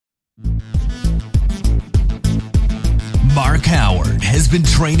Mark Howard has been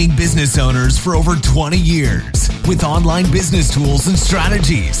training business owners for over 20 years with online business tools and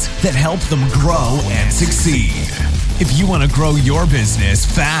strategies that help them grow and succeed. If you want to grow your business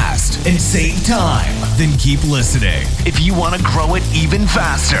fast and save time, then keep listening. If you want to grow it even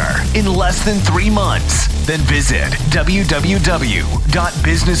faster in less than 3 months, then visit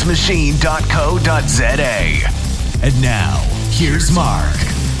www.businessmachine.co.za. And now, here's Mark.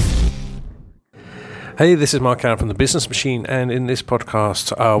 Hey, this is Mark Howard from The Business Machine, and in this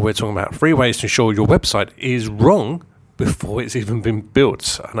podcast, we're talking about 3 ways to ensure your website is wrong before it's even been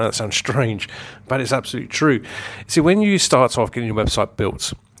built. I know that sounds strange, but it's absolutely true. See, when you start off getting your website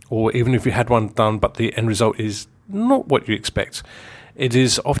built, or even if you had one done, but the end result is not what you expect, it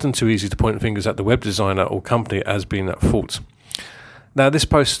is often too easy to point fingers at the web designer or company as being at fault. Now, this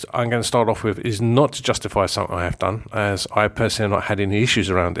post I'm going to start off with is not to justify something I have done, as I personally have not had any issues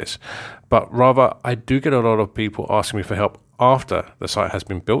around this, but rather I do get a lot of people asking me for help after the site has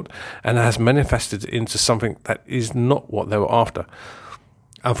been built and has manifested into something that is not what they were after.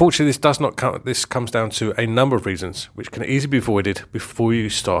 Unfortunately, this comes down to a number of reasons which can easily be avoided before you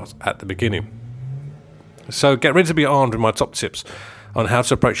start at the beginning. So get ready to be armed with my top tips on how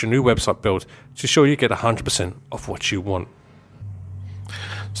to approach your new website build to ensure you get 100% of what you want.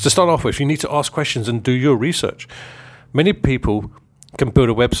 So to start off with, you need to ask questions and do your research. Many people can build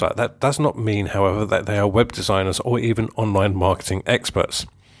a website. That does not mean, however, that they are web designers or even online marketing experts.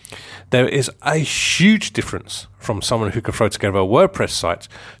 There is a huge difference from someone who can throw together a WordPress site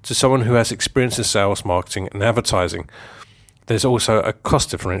to someone who has experience in sales, marketing, and advertising. There's also a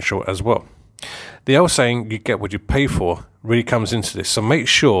cost differential as well. The old saying, you get what you pay for, really comes into this. So make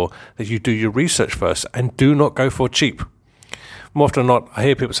sure that you do your research first and do not go for cheap. More often than not, I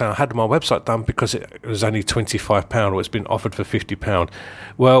hear people saying, I had my website done because it was only £25 or it's been offered for £50.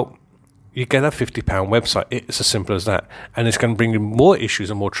 Well, you get a £50 website. It's as simple as that. And it's going to bring you more issues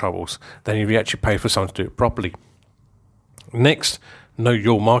and more troubles than if you actually pay for someone to do it properly. Next, know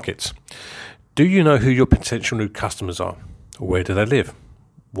your markets. Do you know who your potential new customers are? Where do they live?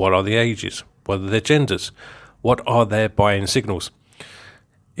 What are the ages? What are their genders? What are their buying signals?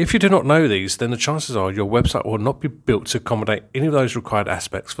 If you do not know these, then the chances are your website will not be built to accommodate any of those required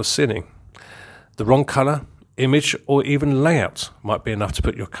aspects for sinning. The wrong color, image, or even layout might be enough to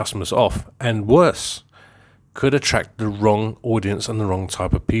put your customers off, and worse, could attract the wrong audience and the wrong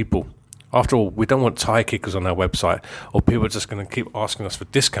type of people. After all, we don't want tire kickers on our website, or people are just going to keep asking us for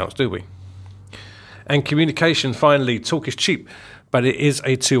discounts, do we? And communication, finally, talk is cheap, but it is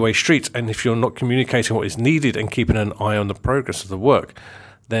a two-way street, and if you're not communicating what is needed and keeping an eye on the progress of the work,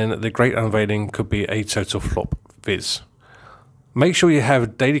 then the great unveiling could be a total flop viz. Make sure you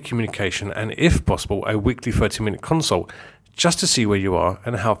have daily communication and, if possible, a weekly 30-minute consult just to see where you are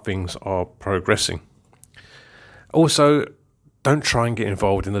and how things are progressing. Also, don't try and get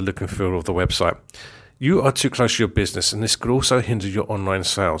involved in the look and feel of the website. You are too close to your business, and this could also hinder your online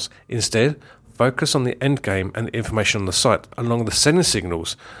sales. Instead, focus on the end game and the information on the site along the sending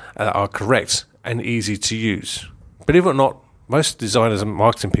signals that are correct and easy to use. Believe it or not, most designers and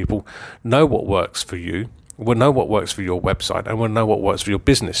marketing people know what works for you, will know what works for your website, and will know what works for your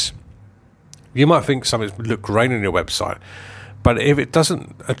business. You might think something would look great on your website, but if it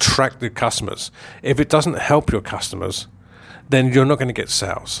doesn't attract the customers, if it doesn't help your customers, then you're not going to get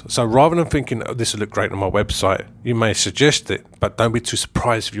sales. So rather than thinking, oh, this will look great on my website, you may suggest it, but don't be too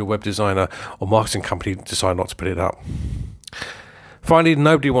surprised if your web designer or marketing company decide not to put it up. Finally,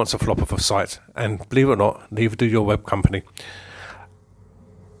 nobody wants a flop of a site, and believe it or not, neither do your web company.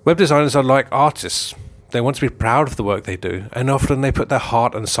 Web designers are like artists. They want to be proud of the work they do, and often they put their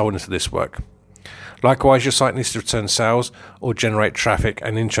heart and soul into this work. Likewise, your site needs to return sales or generate traffic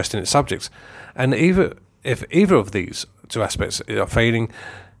and interest in its subjects. And if either of these two aspects are failing,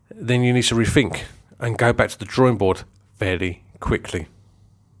 then you need to rethink and go back to the drawing board fairly quickly.